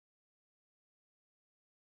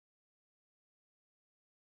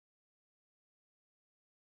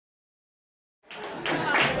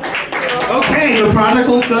Okay, the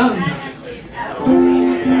Prodigal Son.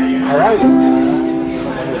 All right.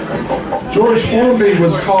 George Formby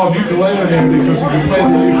was called Ukulele Man because he could play the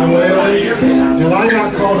ukulele, and I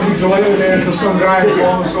got called Ukulele Man because some guy in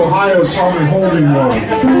Columbus, Ohio saw me holding one.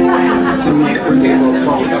 Just keep this table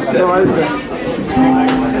tall. That's it.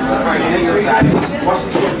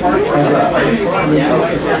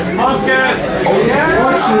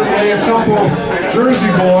 Fortunately, a couple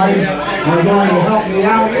Jersey boys are going to help me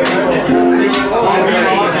out.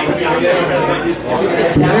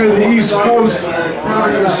 They're the East Coast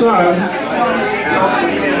Prodigal Sons.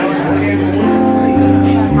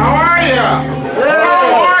 How are you?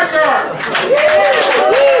 Tom Harker!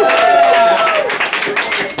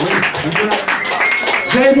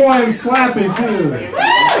 J-Boy and Slappy, too.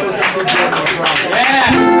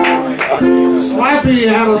 Slappy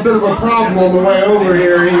had a bit of a problem on the way over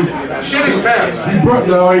here. He shit his pants. He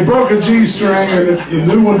broke a G-string, and the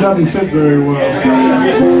new one doesn't fit very well.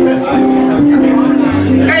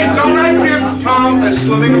 Hey, don't I give Tom a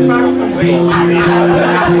slimming effect?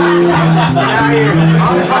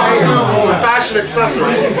 On Tom's new old-fashioned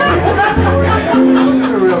accessories.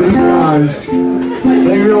 These guys,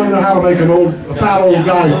 they really know how to make a fat old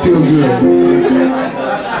guy feel good.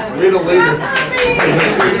 Read it later.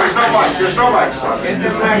 There's no mic, son.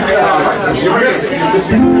 You're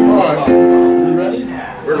missing. All right. You ready?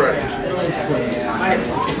 We're ready.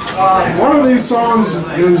 One of these songs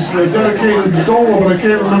is dedicated to Dole, but I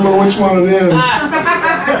can't remember which one it is.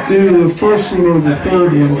 It's either the first one or the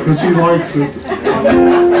third one, because he likes it.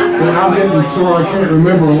 And I'm getting to where I can't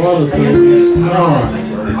remember a lot of things. All right.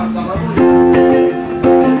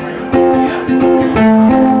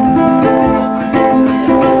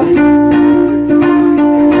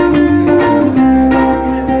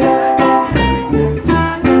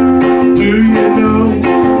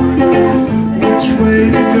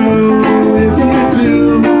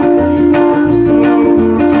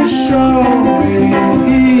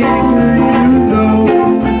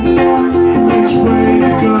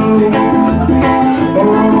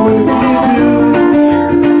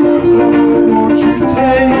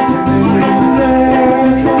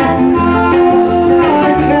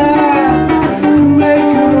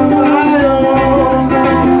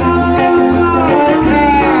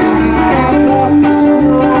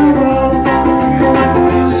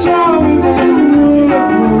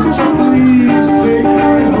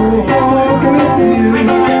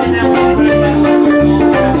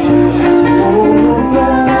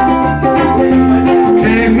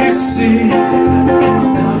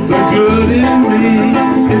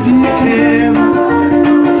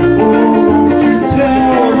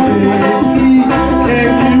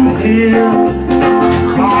 Yeah.